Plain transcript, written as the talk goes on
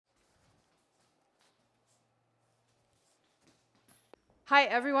Hi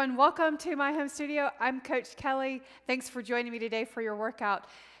everyone, welcome to my home studio. I'm Coach Kelly. Thanks for joining me today for your workout.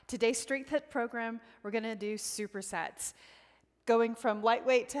 Today's strength HIIT program, we're gonna do supersets, going from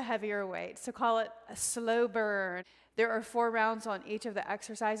lightweight to heavier weight. So call it a slow burn. There are 4 rounds on each of the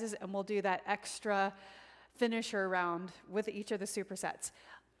exercises, and we'll do that extra finisher round with each of the supersets.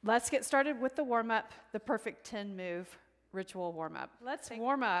 Let's get started with the warm-up, the perfect 10 move ritual warm-up. Let's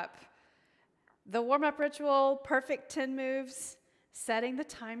warm up. The warm-up ritual, perfect 10 moves. Setting the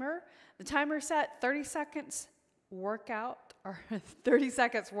timer. The timer set 30 seconds workout, or 30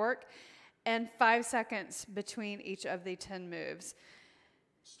 seconds work, and 5 seconds between each of the 10 moves.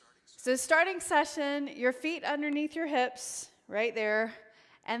 So starting session, your feet underneath your hips, right there,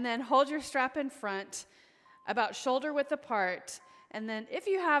 and then hold your strap in front, about shoulder width apart, and then if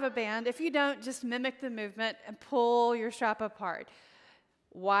you have a band, if you don't, just mimic the movement and pull your strap apart.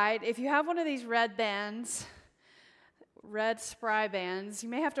 Wide, if you have one of these red bands, red spry bands, you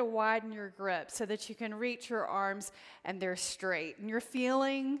may have to widen your grip so that you can reach your arms and they're straight and you're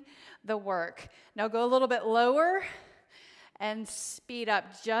feeling the work. Now go a little bit lower and speed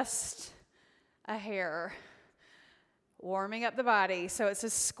up just a hair, warming up the body. So it's a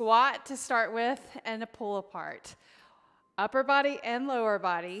squat to start with and a pull apart, upper body and lower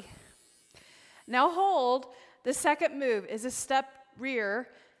body. Now hold. The second move is a step rear,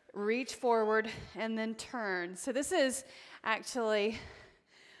 reach forward, and then turn. So this is actually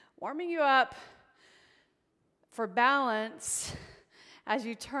warming you up for balance as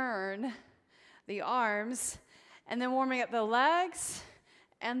you turn the arms, and then warming up the legs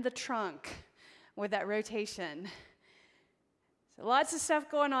and the trunk with that rotation. So lots of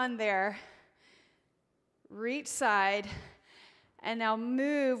stuff going on there. Reach side, and now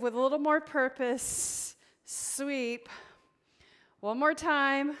move with a little more purpose. Sweep. One more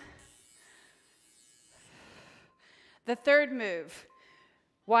time. The third move,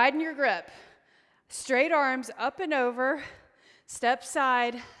 widen your grip. Straight arms up and over, step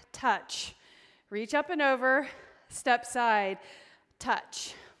side, touch. Reach up and over, step side,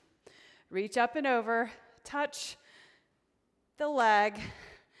 touch. Reach up and over, touch the leg.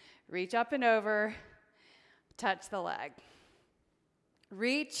 Reach up and over, touch the leg.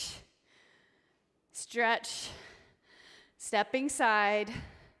 Reach, stretch, stepping side,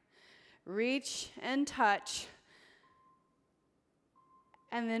 reach and touch,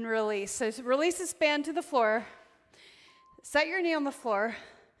 and then release. So release this band to the floor. Set your knee on the floor.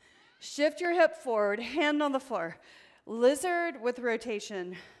 Shift your hip forward, hand on the floor. Lizard with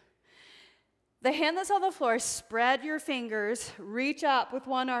rotation. The hand that's on the floor, spread your fingers, reach up with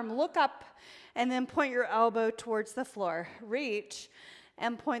one arm, look up, and then point your elbow towards the floor. Reach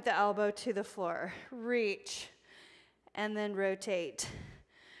and point the elbow to the floor. Reach. And then rotate.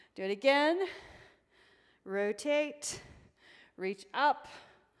 Do it again. Rotate. Reach up.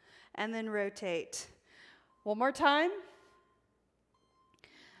 And then rotate. One more time.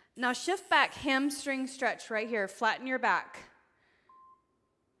 Now shift back, hamstring stretch right here. Flatten your back.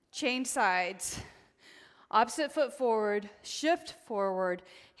 Change sides. Opposite foot forward. Shift forward.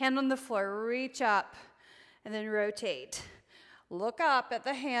 Hand on the floor. Reach up. And then rotate. Look up at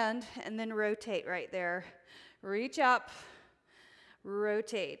the hand and then rotate right there. Reach up,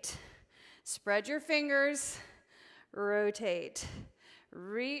 rotate. Spread your fingers, rotate.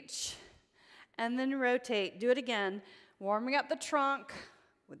 Reach, and then rotate. Do it again. Warming up the trunk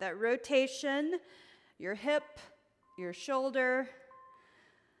with that rotation, your hip, your shoulder.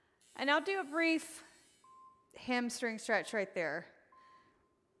 And now do a brief hamstring stretch right there.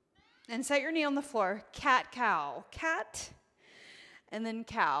 And set your knee on the floor. Cat, cow. Cat, and then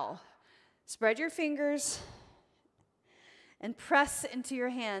cow. Spread your fingers and press into your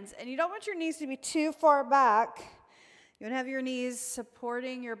hands. And you don't want your knees to be too far back. You want to have your knees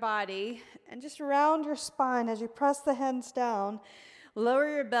supporting your body. And just round your spine as you press the hands down. Lower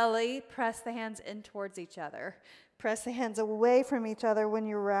your belly. Press the hands in towards each other. Press the hands away from each other when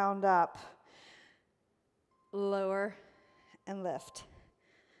you round up. Lower and lift.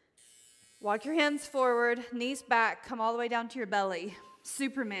 Walk your hands forward, knees back, come all the way down to your belly.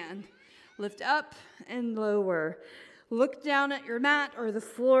 Superman. Lift up and lower. Look down at your mat or the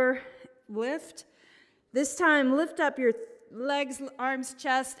floor. Lift. This time, lift up your legs, arms,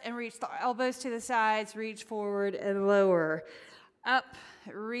 chest, and reach the elbows to the sides. Reach forward and lower. Up,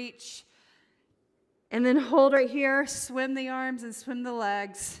 reach. And then hold right here. Swim the arms and swim the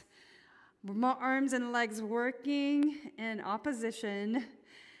legs. Arms and legs working in opposition.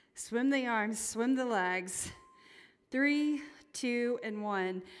 Swim the arms, swim the legs. 3, 2, and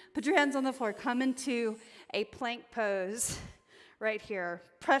 1. Put your hands on the floor. Come into a plank pose right here.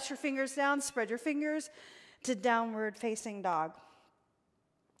 Press your fingers down, spread your fingers to downward facing dog.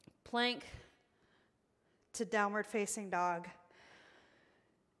 Plank to downward facing dog.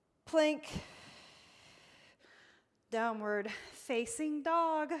 Plank, downward facing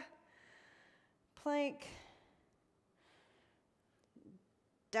dog. Plank,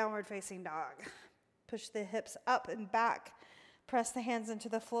 downward facing dog. Push the hips up and back. Press the hands into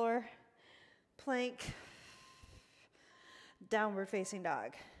the floor. Plank, downward facing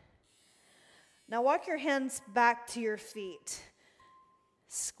dog. Now walk your hands back to your feet.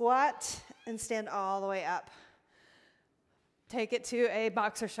 Squat and stand all the way up. Take it to a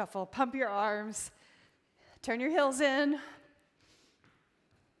boxer shuffle. Pump your arms. Turn your heels in.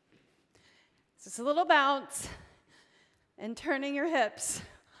 Just a little bounce. And turning your hips.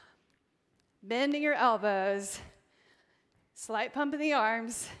 Bending your elbows. Slight pump in the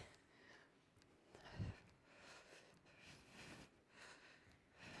arms.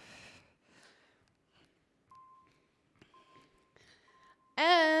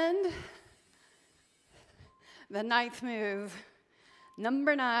 And the ninth move,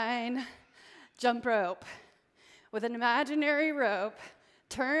 number 9, jump rope. With an imaginary rope,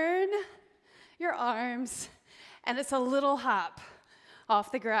 turn your arms, and it's a little hop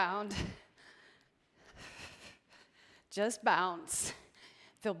off the ground. Just bounce.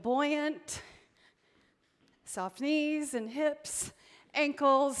 Feel buoyant. Soft knees and hips,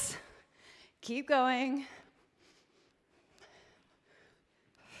 ankles. Keep going.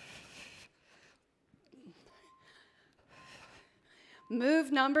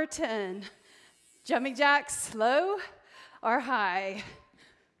 Move number 10, jumping jacks, low or high.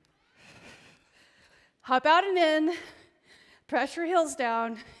 Hop out and in, press your heels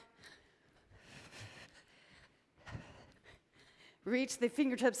down. Reach the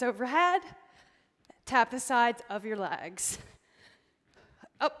fingertips overhead, tap the sides of your legs.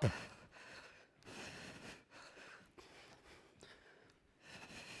 Up.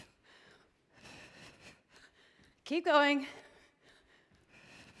 Keep going.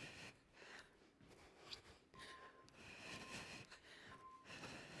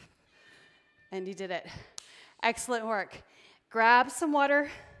 And you did it. Excellent work. Grab some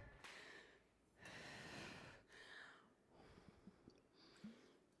water.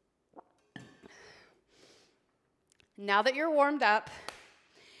 Now that you're warmed up,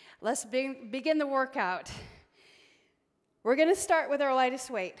 let's begin the workout. We're going to start with our lightest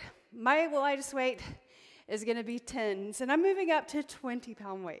weight. My lightest weight is going to be 10s, and I'm moving up to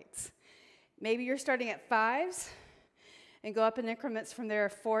 20-pound weights. Maybe you're starting at 5s and go up in increments from there,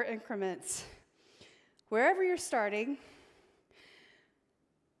 4 increments. Wherever you're starting,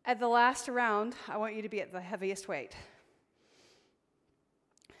 at the last round, I want you to be at the heaviest weight.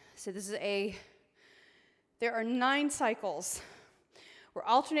 So there are 9 cycles. We're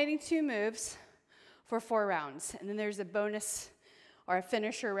alternating 2 moves for 4 rounds. And then there's a bonus or a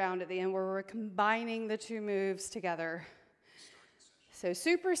finisher round at the end where we're combining the 2 moves together. So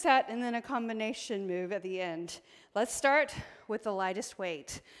superset and then a combination move at the end. Let's start with the lightest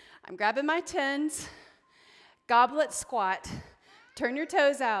weight. I'm grabbing my 10s. Goblet squat. Turn your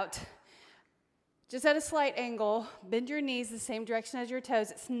toes out. Just at a slight angle. Bend your knees the same direction as your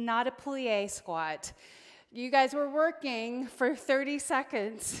toes. It's not a plie squat. You guys were working for 30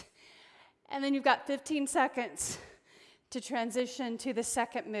 seconds. And then you've got 15 seconds to transition to the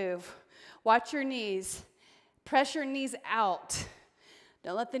second move. Watch your knees. Press your knees out.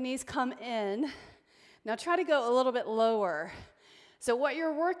 Don't let the knees come in. Now try to go a little bit lower. So what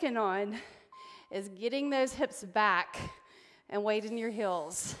you're working on is getting those hips back and weight in your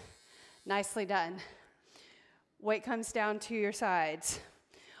heels. Nicely done. Weight comes down to your sides.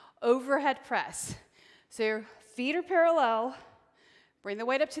 Overhead press. So your feet are parallel. Bring the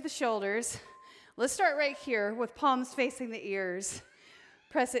weight up to the shoulders. Let's start right here with palms facing the ears.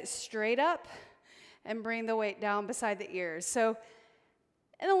 Press it straight up and bring the weight down beside the ears. So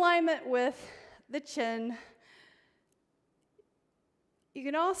in alignment with the chin, you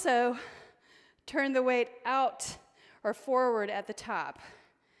can also turn the weight out or forward at the top,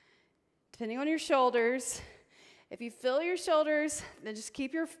 depending on your shoulders. If you feel your shoulders, then just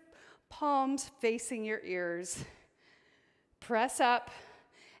keep your palms facing your ears. Press up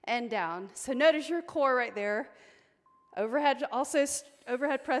and down. So notice your core right there. Overhead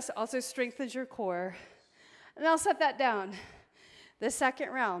press also strengthens your core. And I'll set that down. The second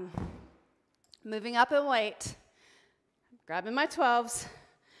round, moving up in weight, grabbing my 12s,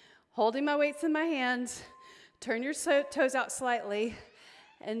 holding my weights in my hands, turn your toes out slightly,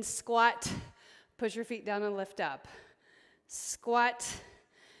 and squat, push your feet down and lift up. Squat,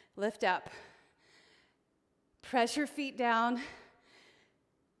 lift up. Press your feet down,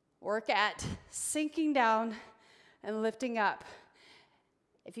 work at sinking down and lifting up.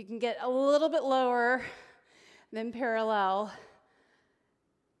 If you can get a little bit lower than parallel,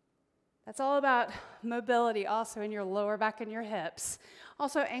 that's all about mobility also in your lower back and your hips.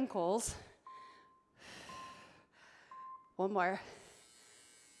 Also ankles. One more.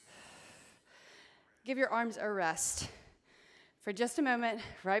 Give your arms a rest for just a moment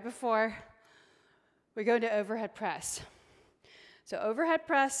right before we go into overhead press. So overhead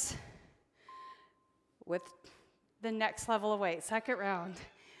press with the next level of weight, second round.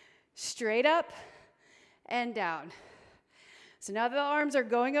 Straight up and down. So now that the arms are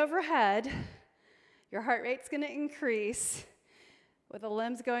going overhead, your heart rate's going to increase with the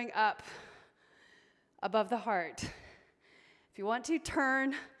limbs going up above the heart. If you want to,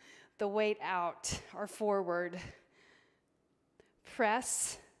 turn the weight out or forward.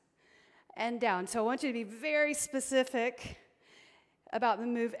 Press and down. So I want you to be very specific about the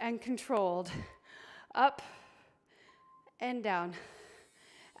move and controlled. Up and down.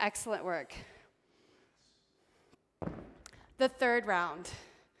 Excellent work. The third round.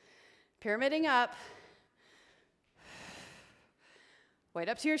 Pyramiding up. Weight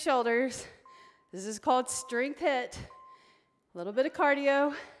up to your shoulders. This is called strength HIIT. A little bit of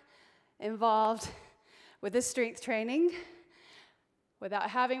cardio involved with this strength training without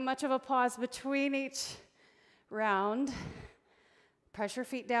having much of a pause between each round. Pressure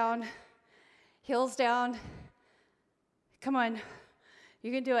feet down, heels down. Come on,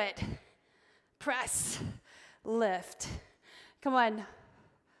 you can do it. Press, lift. Come on.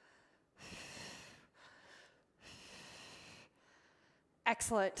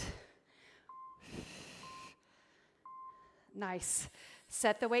 Excellent. Nice.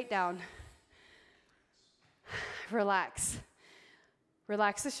 Set the weight down. Relax.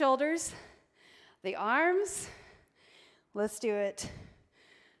 Relax the shoulders, the arms. Let's do it.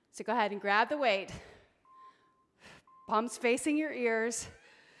 So go ahead and grab the weight. Palms facing your ears.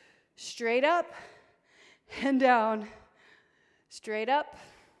 Straight up and down. Straight up.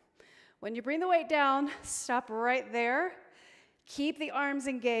 When you bring the weight down, stop right there. Keep the arms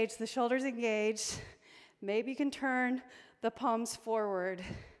engaged, the shoulders engaged. Maybe you can turn the palms forward.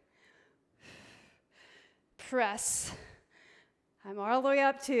 Press. I'm all the way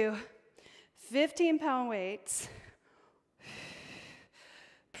up to 15-pound weights.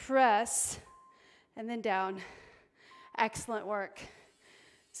 Press, and then down. Excellent work.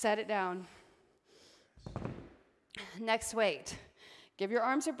 Set it down. Next weight. Give your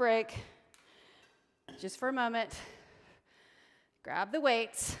arms a break, just for a moment. Grab the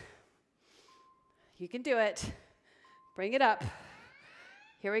weights. You can do it. Bring it up.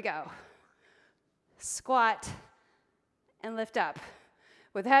 Here we go. Squat and lift up.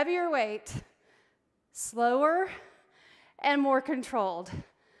 With heavier weight, slower and more controlled.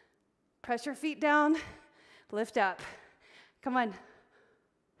 Press your feet down, lift up. Come on.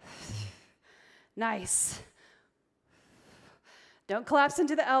 Nice. Don't collapse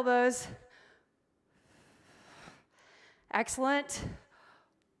into the elbows. Excellent.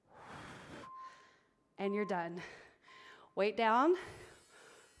 And you're done. Weight down.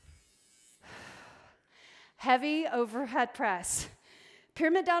 Heavy overhead press.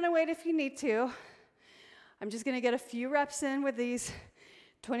 Pyramid down and weight if you need to. I'm just going to get a few reps in with these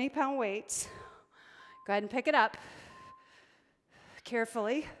 20-pound weights. Go ahead and pick it up.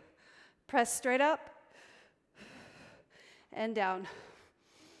 Carefully. Press straight up and down.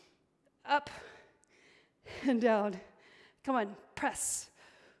 Up and down. Come on, press.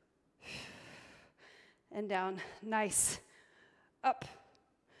 And down. Nice. Up.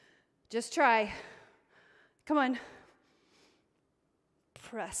 Just try. Come on.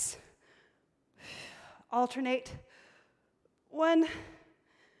 Press. Alternate. One.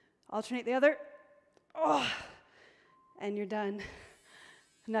 Alternate the other. Oh. And you're done.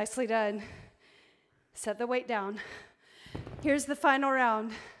 Nicely done. Set the weight down. Here's the final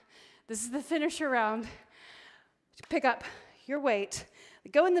round. This is the finisher round. Pick up your weight.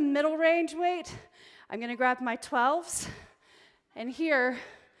 Go in the middle range weight. I'm going to grab my 12s. And here,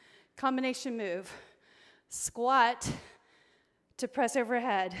 combination move. Squat to press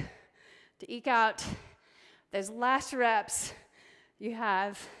overhead. To eke out those last reps you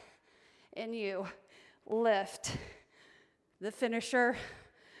have in you. Lift. The finisher.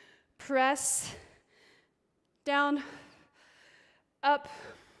 Press. Down. Up.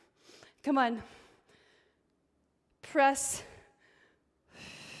 Come on. Press.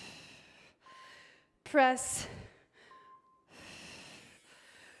 Press.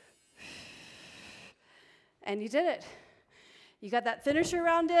 And you did it. You got that finisher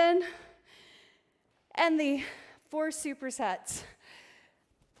round in and the 4 supersets.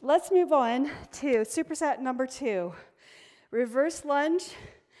 Let's move on to superset number 2. Reverse lunge,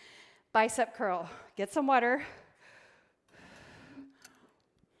 bicep curl. Get some water.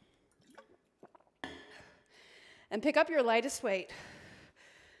 And pick up your lightest weight.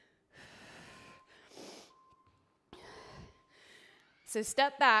 So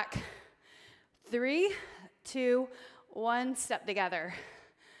step back. 3, 2, 1, step together.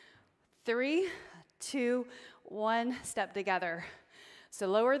 3, 2, 1, step together. So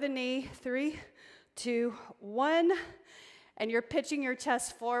lower the knee, 3, 2, 1, and you're pitching your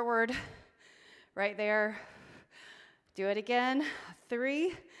chest forward right there. Do it again.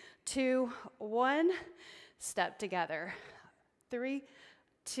 3, 2, 1, step together. 3,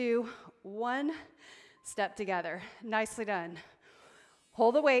 2, 1, step together. Nicely done.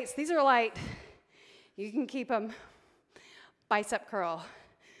 Hold the weights. These are light. You can keep them. Bicep curl.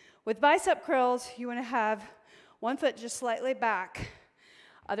 With bicep curls, you want to have one foot just slightly back,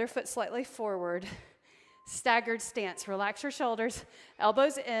 other foot slightly forward. Staggered stance. Relax your shoulders,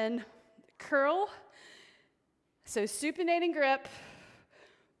 elbows in, curl. So supinating grip,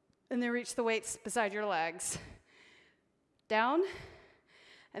 and then reach the weights beside your legs. Down,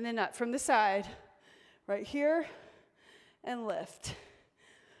 and then up from the side. Right here, and lift.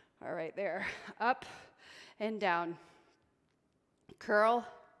 All right, there. Up and down. Curl,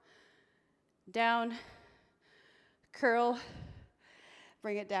 down, curl,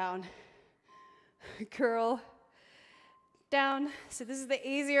 bring it down. Curl, down. So this is the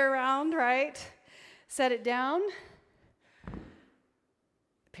easier round, right? Set it down.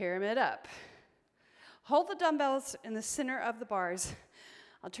 Pyramid up. Hold the dumbbells in the center of the bars.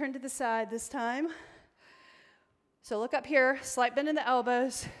 I'll turn to the side this time. So look up here, slight bend in the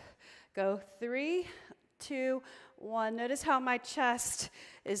elbows. Go 3, 2, 1. Notice how my chest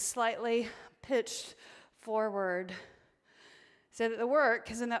is slightly pitched forward so that the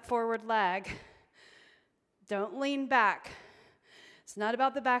work is in that forward leg. Don't lean back. It's not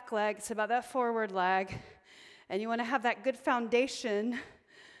about the back leg, it's about that forward leg. And you want to have that good foundation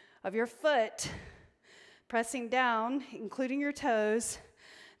of your foot pressing down, including your toes.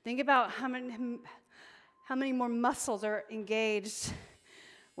 Think about how many more muscles are engaged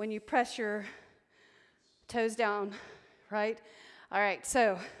when you press your toes down, right? All right,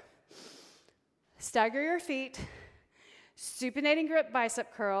 so stagger your feet, supinating grip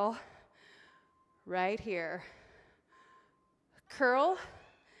bicep curl, right here. Curl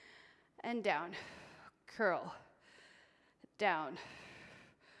and down, curl, down,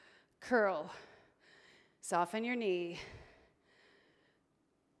 curl. Soften your knee.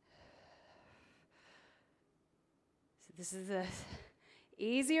 So this is a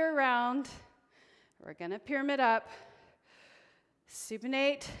easier round. We're gonna pyramid up.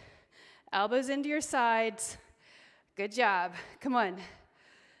 Supinate, elbows into your sides. Good job. Come on.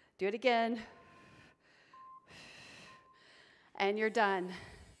 Do it again. And you're done.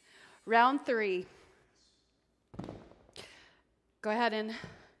 Round 3. Go ahead and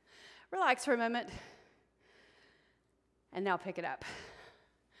relax for a moment. And now pick it up.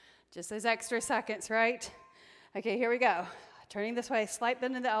 Just those extra seconds, right? Okay, here we go. Turning this way, slight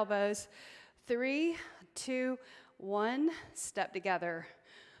bend in the elbows. 3, 2, 1, step together.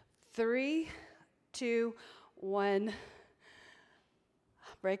 3, 2, 1.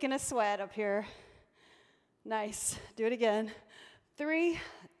 Breaking a sweat up here. Nice. Do it again. 3,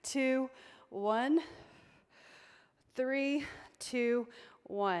 2, 1. 3, 2,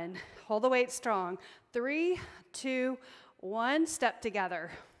 1. Hold the weight strong. 3, 2, 1. Step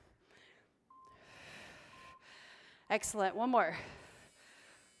together. Excellent. One more.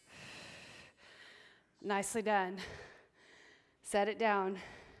 Nicely done. Set it down.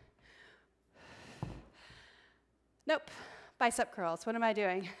 Nope. Bicep curls. What am I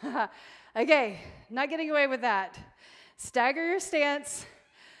doing? Okay, not getting away with that. Stagger your stance.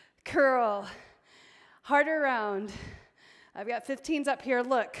 Curl. Harder round. I've got 15s up here.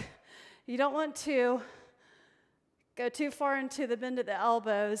 Look, you don't want to go too far into the bend of the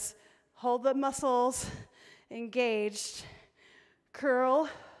elbows. Hold the muscles engaged. Curl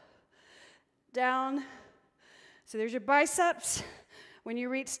down. So there's your biceps. When you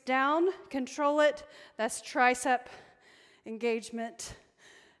reach down, control it. That's tricep engagement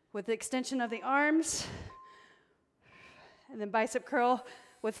with the extension of the arms. And then bicep curl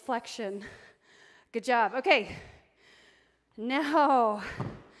with flexion. Good job. Okay. Now,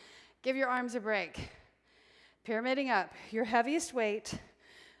 give your arms a break. Pyramiding up. Your heaviest weight.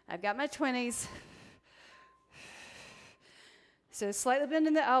 I've got my 20s. So slightly bend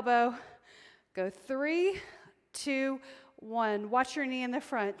in the elbow. Go 3, 2, 1. Watch your knee in the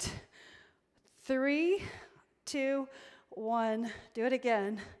front. 3, 2, 1. Do it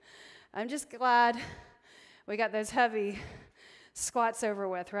again. I'm just glad We got those heavy squats over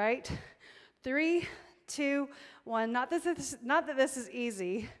with, right? 3, 2, 1. Not that this is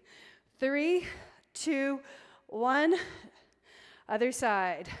easy. 3, 2, 1. Other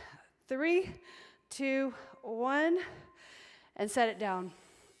side. 3, 2, 1. And set it down.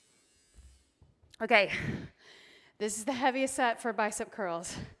 Okay. This is the heaviest set for bicep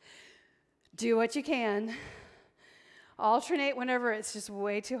curls. Do what you can. Alternate whenever it's just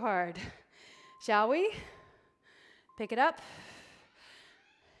way too hard. Shall we? Pick it up.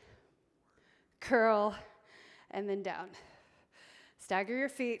 Curl, and then down. Stagger your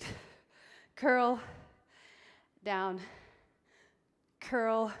feet. Curl, down.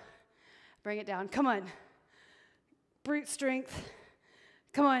 Curl, bring it down. Come on. Brute strength.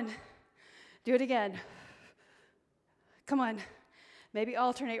 Come on. Do it again. Come on. Maybe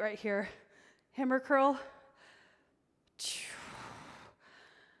alternate right here. Hammer curl.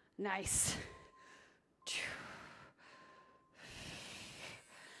 Nice.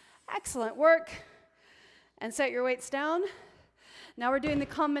 Excellent work. And set your weights down. Now we're doing the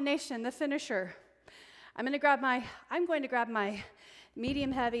combination, the finisher. I'm going to grab my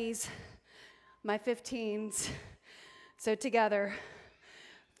medium heavies, my 15s. So together,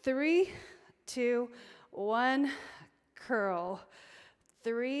 3, 2, 1, curl.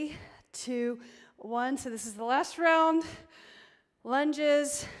 3, 2, 1. So this is the last round.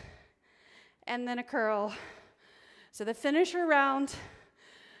 Lunges, and then a curl. So the finisher round,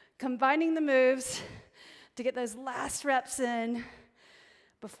 combining the moves to get those last reps in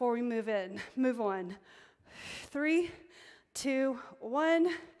before we move on. 3, 2, 1.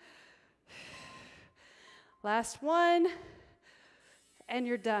 Last one, and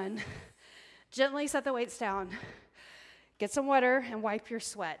you're done. Gently set the weights down. Get some water and wipe your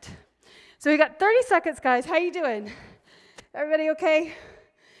sweat. So we got 30 seconds, guys. How you doing? Everybody okay?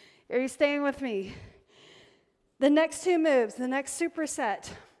 Are you staying with me? The next two moves, the next superset.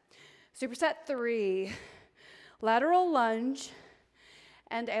 Superset 3, lateral lunge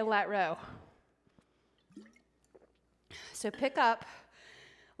and a lat row. So pick up.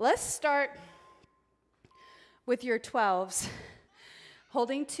 Let's start with your 12s,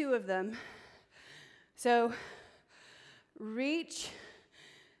 holding 2 of them. So reach,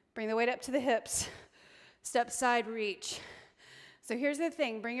 bring the weight up to the hips, step side, reach. So here's the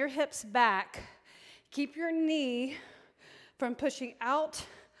thing, bring your hips back. Keep your knee from pushing out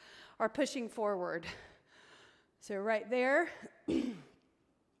or pushing forward. So right there, and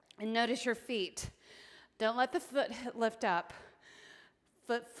notice your feet. Don't let the foot lift up.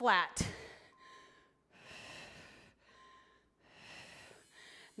 Foot flat.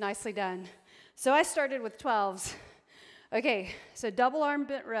 Nicely done. So I started with 12s. Okay, so double arm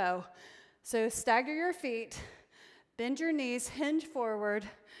bent row. So stagger your feet, bend your knees, hinge forward,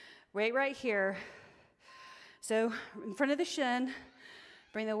 weight right here. So in front of the shin,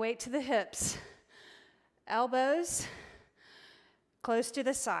 bring the weight to the hips. Elbows close to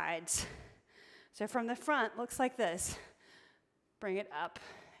the sides. So from the front, looks like this. Bring it up,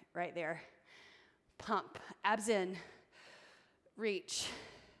 right there. Pump, abs in, reach,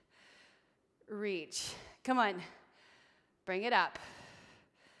 reach. Come on, bring it up,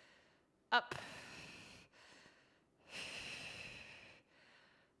 up.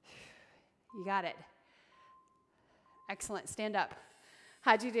 You got it. Excellent, stand up.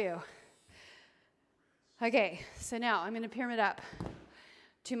 How'd you do? Okay, so now I'm gonna pyramid up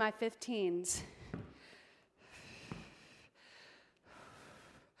to my 15s.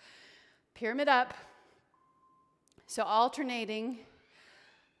 Pyramid up, so alternating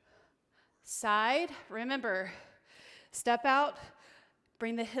side. Remember, step out,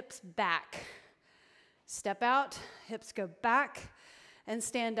 bring the hips back. Step out, hips go back, and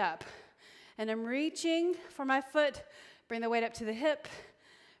stand up. And I'm reaching for my foot, bring the weight up to the hip,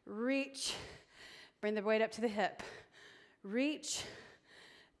 reach, bring the weight up to the hip, reach,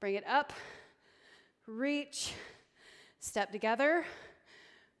 bring it up, reach, step together,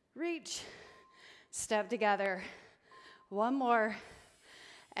 reach, step together. One more,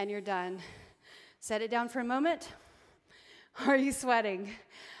 and you're done. Set it down for a moment. Are you sweating?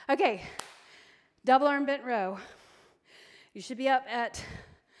 Okay, double arm bent row. You should be up at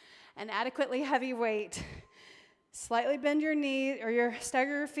an adequately heavy weight. Slightly bend your knee, or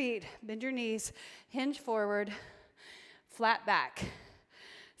stagger your feet, bend your knees, hinge forward, flat back.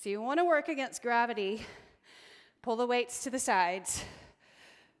 So you want to work against gravity. Pull the weights to the sides.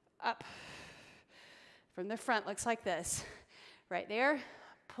 Up. From the front, looks like this. Right there,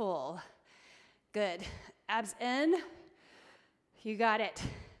 pull. Good. Abs in. You got it.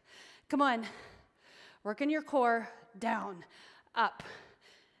 Come on. Work in your core. Down, up,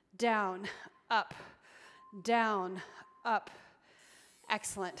 down, up, down, up.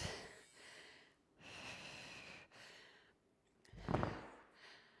 Excellent.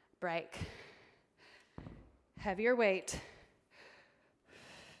 Break. Heavier weight.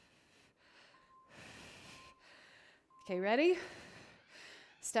 Okay, ready?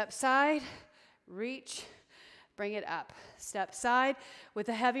 Step side, reach, bring it up. Step side with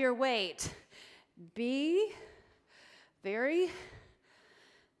a heavier weight. Be very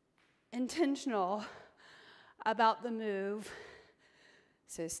intentional about the move.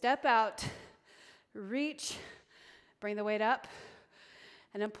 So step out, reach, bring the weight up,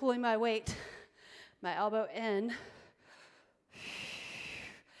 and I'm pulling my weight, my elbow in,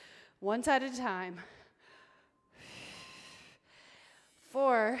 one side at a time.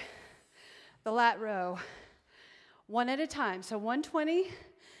 For the lat row, one at a time. So 120,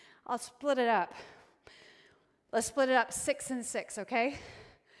 I'll split it up. Let's split it up 6 and 6, okay?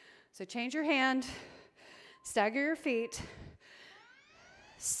 So change your hand, stagger your feet.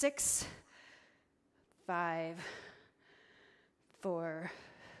 6, 5, 4,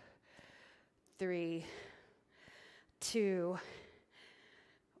 3, 2,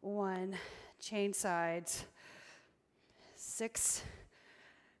 1. Change sides. 6,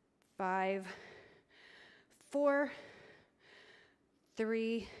 5, 4,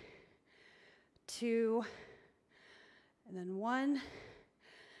 3, 2, and then 1,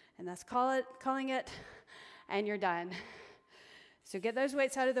 and that's calling it, and you're done. So get those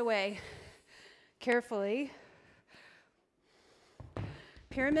weights out of the way carefully.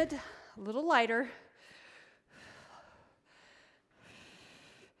 Pyramid, a little lighter.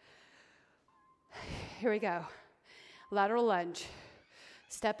 Here we go. Lateral lunge.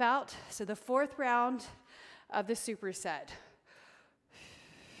 Step out. So the 4th round of the superset.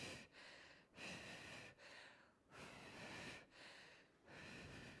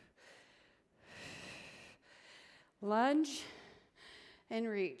 Lunge and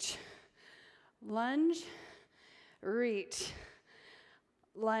reach. Lunge, reach.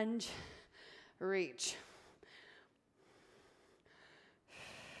 Lunge, reach.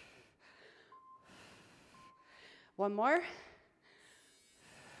 One more.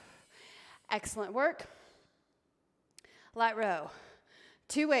 Excellent work. Lat row.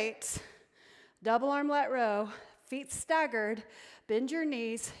 2 weights. Double arm lat row. Feet staggered. Bend your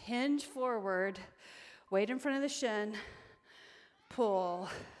knees. Hinge forward. Weight in front of the shin. Pull.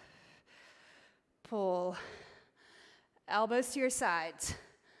 Pull. Elbows to your sides.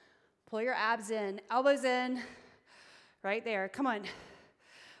 Pull your abs in. Elbows in. Right there. Come on.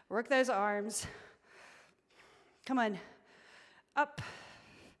 Work those arms. Come on. Up.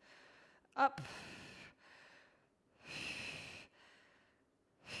 Up.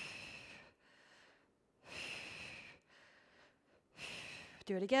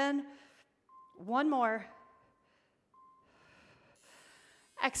 Do it again. One more.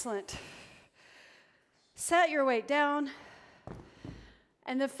 Excellent. Set your weight down.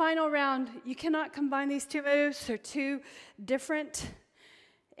 And the final round, you cannot combine these 2 moves. They're too different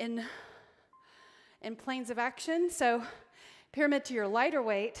in planes of action. So pyramid to your lighter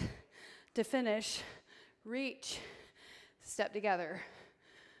weight to finish. Reach, step together.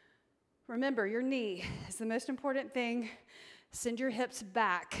 Remember, your knee is the most important thing. Send your hips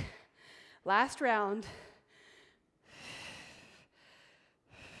back. Last round.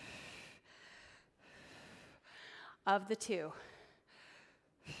 Of the 2.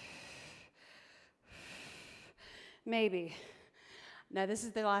 Maybe. No, this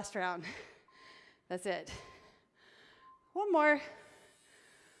is the last round. That's it. One more.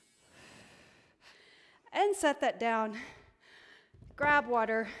 And set that down. Grab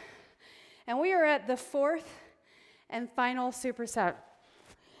water. And we are at the 4th and final superset,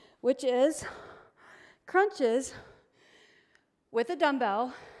 which is crunches with a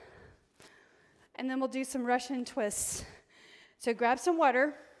dumbbell. And then we'll do some Russian twists. So grab some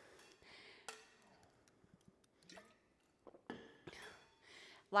water.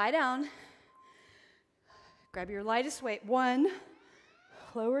 Lie down. Grab your lightest weight. 1.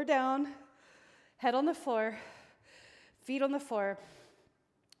 Lower down. Head on the floor. Feet on the floor.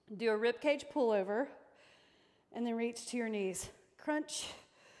 Do a ribcage pullover. And then reach to your knees. Crunch.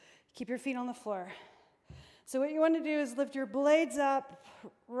 Keep your feet on the floor. So what you want to do is lift your blades up.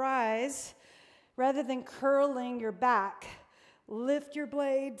 Rise. Rather than curling your back, lift your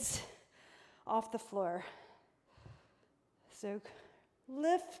blades off the floor. So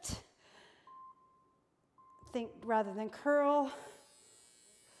lift, think rather than curl.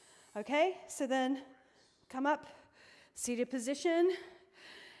 Okay, so then come up, seated position.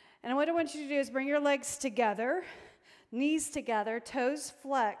 And what I want you to do is bring your legs together, Knees together, toes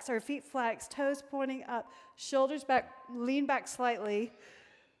flex, or feet flex, toes pointing up, shoulders back, lean back slightly,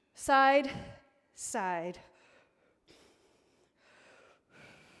 side, side.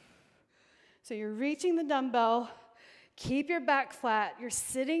 So you're reaching the dumbbell, keep your back flat. You're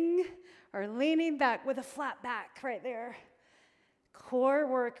sitting or leaning back with a flat back right there. Core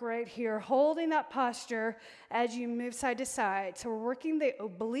work right here, holding that posture as you move side to side. So we're working the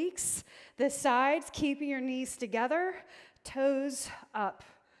obliques, the sides, keeping your knees together, toes up.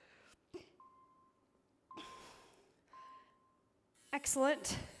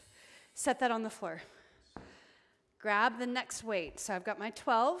 Excellent. Set that on the floor. Grab the next weight. So I've got my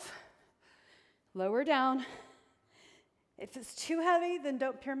 12. Lower down. If it's too heavy, then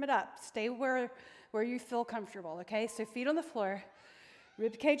don't pyramid up. Stay where you feel comfortable, okay? So feet on the floor.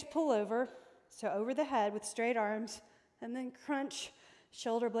 Rib cage pull over, so over the head with straight arms, and then crunch,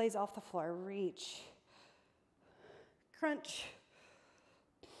 shoulder blades off the floor. Reach, crunch,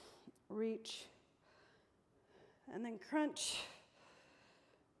 reach, and then crunch,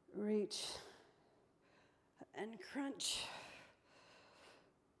 reach, and crunch.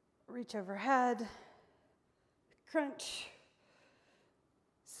 Reach overhead, crunch,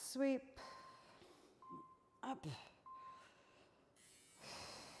 sweep, up.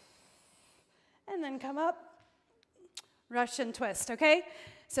 And then come up, Russian twist, okay?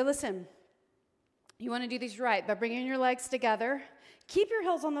 So listen, you want to do these right by bringing your legs together. Keep your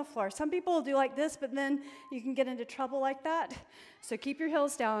heels on the floor. Some people will do like this, but then you can get into trouble like that. So keep your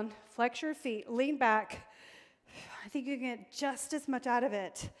heels down, flex your feet, lean back. I think you can get just as much out of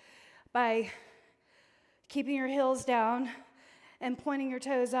it by keeping your heels down and pointing your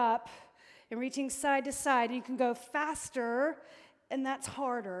toes up and reaching side to side. And you can go faster, and that's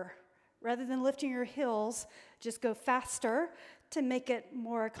harder. Rather than lifting your heels, just go faster to make it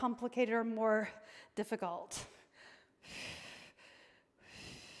more complicated or more difficult.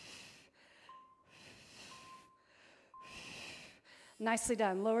 Nicely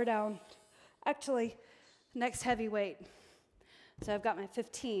done. Lower down. Actually, next heavy weight. So I've got my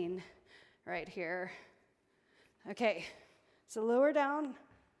 15 right here. Okay, so lower down.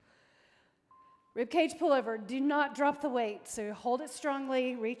 Rib cage pull over. Do not drop the weight. So hold it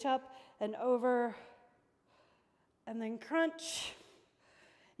strongly, reach up and over, and then crunch.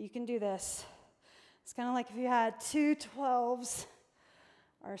 You can do this. It's kind of like if you had two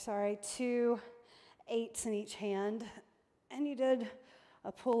 8s in each hand, and you did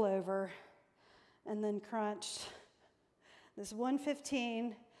a pullover, and then crunched. This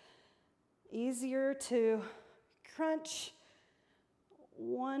 115, easier to crunch,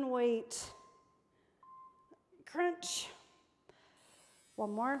 one weight, crunch.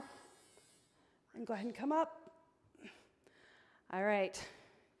 One more. And go ahead and come up. All right.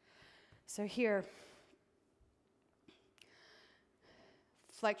 So here,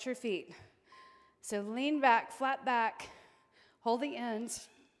 flex your feet. So lean back, flat back, hold the ends,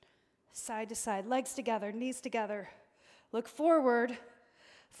 side to side, legs together, knees together. Look forward,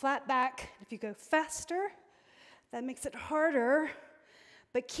 flat back. If you go faster, that makes it harder,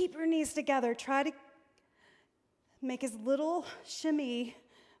 but keep your knees together. Try to make as little shimmy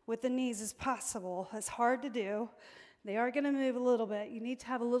with the knees as possible. It's hard to do. They are going to move a little bit. You need to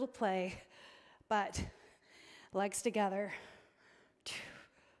have a little play, but legs together.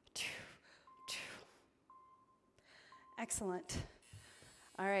 Excellent.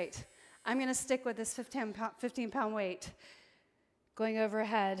 All right. I'm going to stick with this 15-pound weight going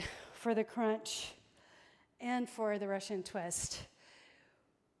overhead for the crunch and for the Russian twist.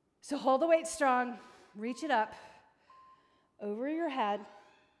 So hold the weight strong. Reach it up over your head.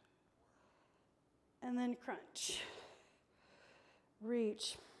 And then crunch,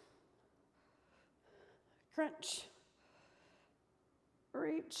 reach, crunch,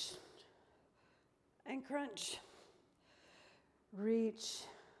 reach, and crunch, reach,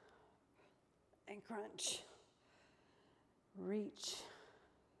 and crunch, reach,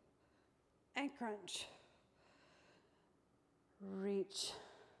 and crunch, reach,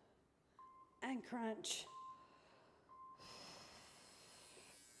 and crunch.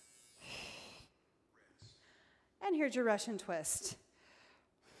 And here's your Russian twist.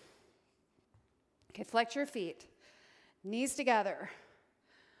 Okay, flex your feet. Knees together.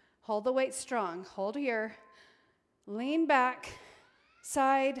 Hold the weight strong. Hold here. Lean back.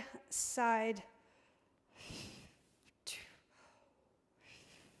 Side, side.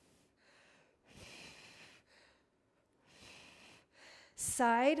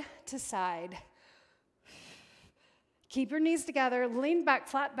 Side to side. Keep your knees together. Lean back,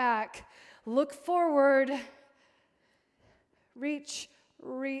 flat back. Look forward. Reach,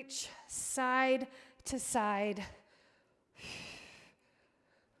 reach, side to side.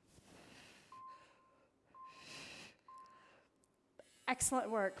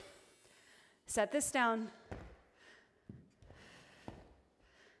 Excellent work. Set this down.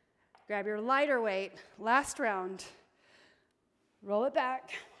 Grab your lighter weight. Last round. Roll it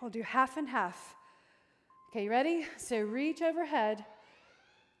back. We'll do half and half. Okay, you ready? So reach overhead.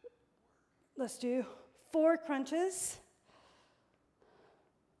 Let's do 4 crunches.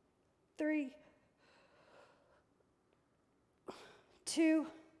 3, 2,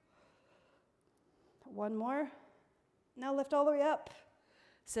 1 more. Now lift all the way up.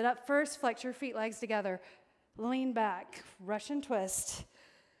 Sit up first, flex your feet, legs together. Lean back, Russian twist.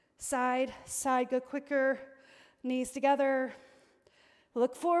 Side, side, go quicker. Knees together.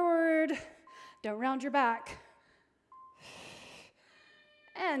 Look forward. Don't round your back.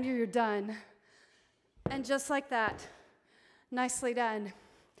 And you're done. And just like that, nicely done.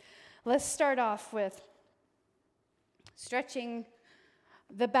 Let's start off with stretching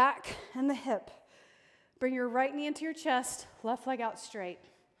the back and the hip. Bring your right knee into your chest, left leg out straight.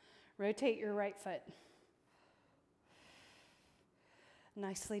 Rotate your right foot.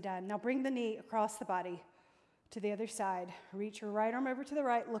 Nicely done. Now bring the knee across the body to the other side. Reach your right arm over to the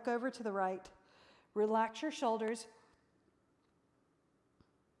right, look over to the right. Relax your shoulders.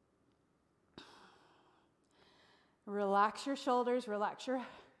 Relax your shoulders, relax your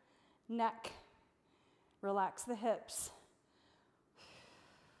neck, relax the hips.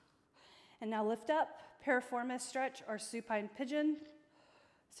 And now lift up, piriformis stretch or supine pigeon.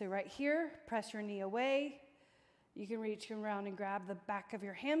 So right here, press your knee away. You can reach around and grab the back of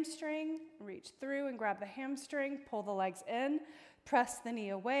your hamstring, reach through and grab the hamstring, pull the legs in, press the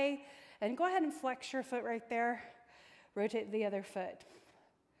knee away, and go ahead and flex your foot right there. Rotate the other foot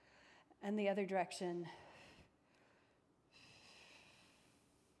and the other direction.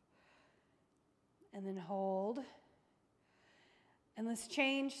 And then hold. And let's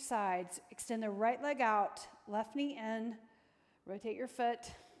change sides. Extend the right leg out, left knee in, rotate your foot,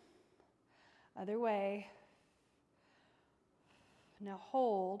 other way. Now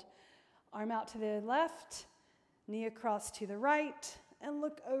hold, arm out to the left, knee across to the right, and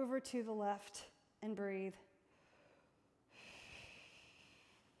look over to the left and breathe.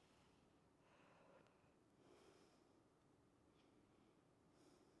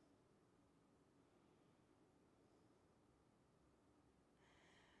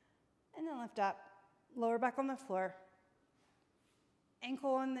 And then lift up, lower back on the floor,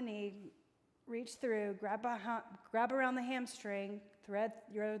 ankle on the knee, reach through, grab around the hamstring, thread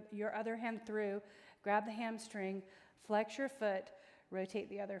your other hand through, grab the hamstring, flex your foot, rotate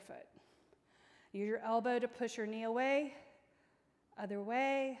the other foot. Use your elbow to push your knee away, other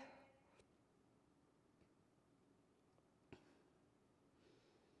way.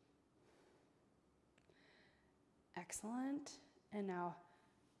 Excellent. And now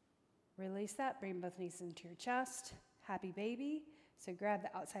release that, bring both knees into your chest. Happy baby. So grab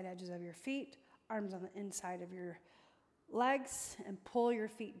the outside edges of your feet, arms on the inside of your legs, and pull your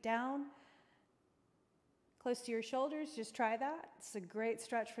feet down. Close to your shoulders, just try that. It's a great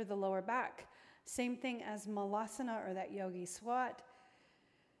stretch for the lower back. Same thing as malasana or that yogi squat.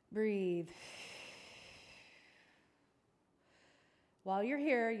 Breathe. While you're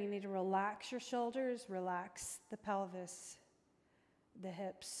here, you need to relax your shoulders, relax the pelvis, the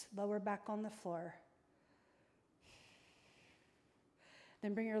hips, lower back on the floor.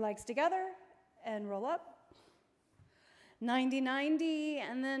 Then bring your legs together and roll up. 90-90,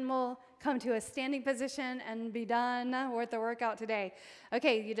 and then we'll come to a standing position and be done with the workout today.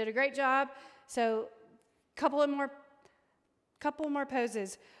 Okay, you did a great job. So couple more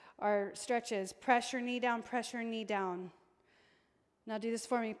poses or stretches. Press your knee down, press your knee down. Now do this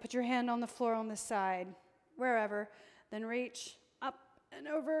for me. Put your hand on the floor on the side, wherever. Then reach up and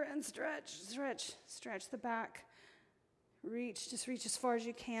over and stretch, stretch, stretch the back. Reach, just reach as far as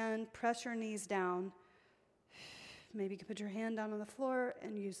you can. Press your knees down. Maybe you can put your hand down on the floor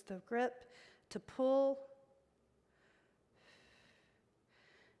and use the grip to pull.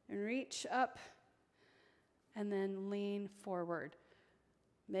 And reach up and then lean forward.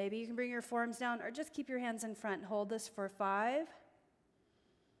 Maybe you can bring your forearms down or just keep your hands in front. Hold this for 5,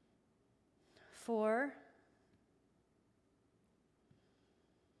 4,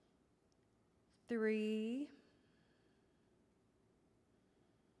 3,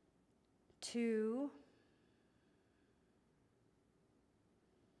 2,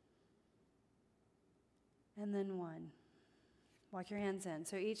 and then 1. Walk your hands in.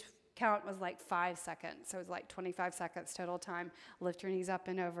 So each count was like 5 seconds. So it was like 25 seconds total time. Lift your knees up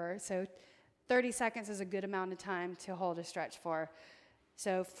and over. So 30 seconds is a good amount of time to hold a stretch for.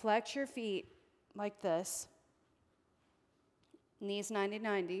 So flex your feet like this. Knees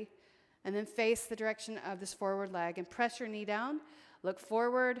 90-90. And then face the direction of this forward leg. And press your knee down. Look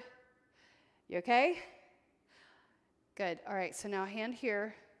forward. You okay? Good. All right, so now hand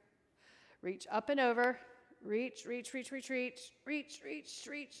here. Reach up and over. Reach, reach, reach, reach, reach, reach, reach,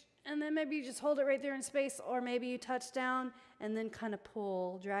 reach. And then maybe you just hold it right there in space, or maybe you touch down and then kind of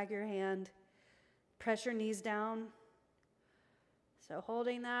pull. Drag your hand. Press your knees down. So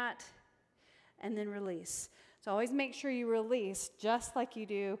holding that, and then release. So always make sure you release just like you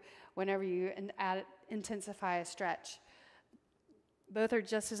do whenever you intensify a stretch. Both are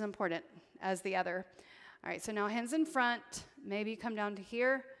just as important as the other. All right, so now hands in front. Maybe you come down to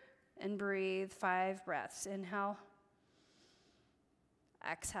here and breathe 5 breaths. Inhale.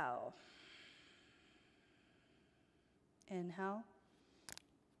 Exhale. Inhale.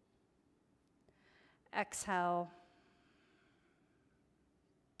 Exhale.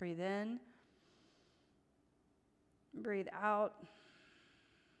 Breathe in. Breathe out.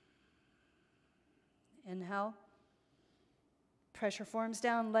 Inhale. Pressure forms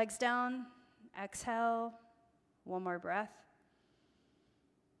down, legs down. Exhale. One more breath.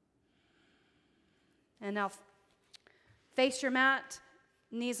 And now face your mat.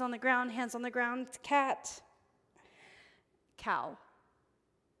 Knees on the ground, hands on the ground. Cat. Cow.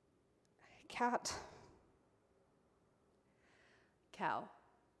 Cat. Cow.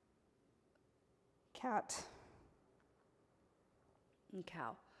 Cat. And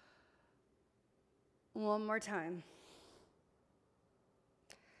cow. One more time.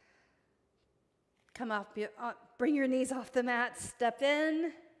 Come up, bring your knees off the mat, step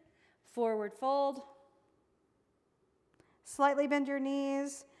in, forward fold. Slightly bend your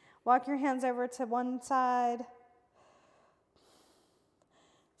knees, walk your hands over to one side.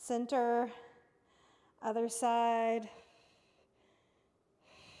 Center, other side.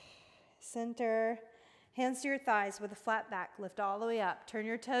 Center. Hands to your thighs with a flat back. Lift all the way up. Turn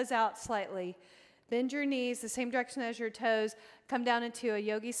your toes out slightly. Bend your knees the same direction as your toes. Come down into a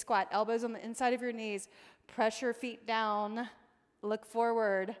yogi squat. Elbows on the inside of your knees. Press your feet down. Look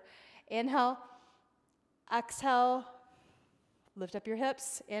forward. Inhale. Exhale. Lift up your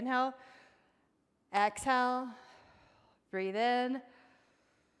hips. Inhale. Exhale. Breathe in.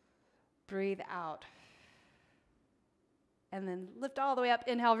 Breathe out. And then lift all the way up.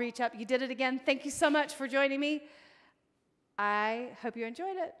 Inhale, reach up. You did it again. Thank you so much for joining me. I hope you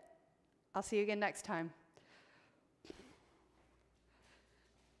enjoyed it. I'll see you again next time.